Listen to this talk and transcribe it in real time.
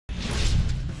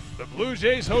The Blue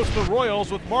Jays host the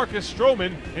Royals with Marcus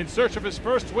Stroman in search of his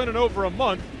first win in over a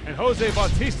month, and Jose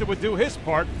Bautista would do his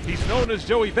part. He's known as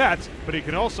Joey Bats, but he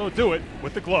can also do it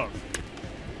with the glove.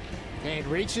 Kane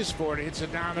reaches for it, hits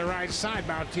it down the right side.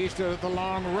 Bautista with the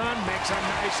long run, makes a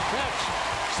nice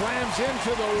catch. Slams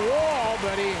into the wall,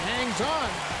 but he hangs on.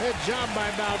 Good job by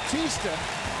Bautista.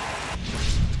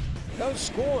 No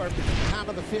score at the top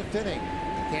of the 5th inning.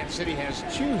 Kansas City has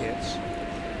 2 hits.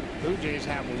 Blue Jays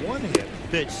have 1 hit.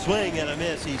 Pitch, swing and a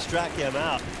miss. He struck him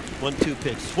out. 1-2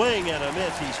 pitch, swing and a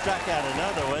miss. He struck out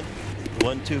another one.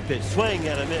 1-2 pitch, swing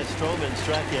and a miss. Stroman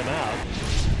struck him out.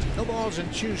 No balls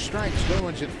and 2 strikes.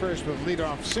 Goins at first with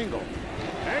leadoff single.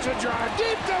 There's a drive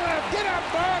deep to left. Get up,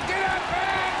 ball. Get up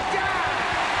and got it.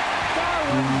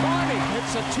 Darwin Barney hits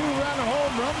a 2-run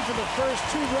home run for the first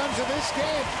 2 runs of this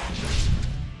game.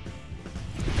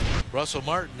 Russell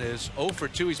Martin is 0 for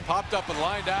 2. He's popped up and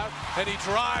lined out, and he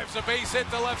drives a base hit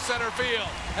to left center field,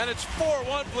 and it's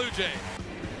 4-1 Blue Jays.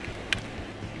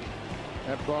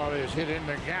 That ball is hit in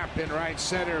the gap in right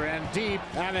center and deep.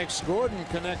 Alex Gordon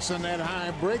connects on that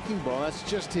high breaking ball. That's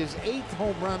just his 8th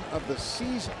home run of the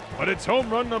season. But it's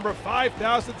home run number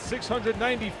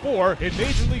 5,694 in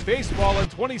Major League Baseball in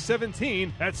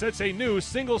 2017. That sets a new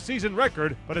single-season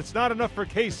record, but it's not enough for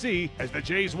KC as the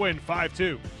Jays win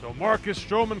 5-2. So Marcus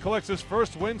Stroman collects his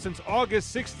first win since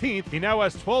August 16th. He now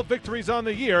has 12 victories on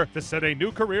the year to set a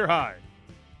new career high.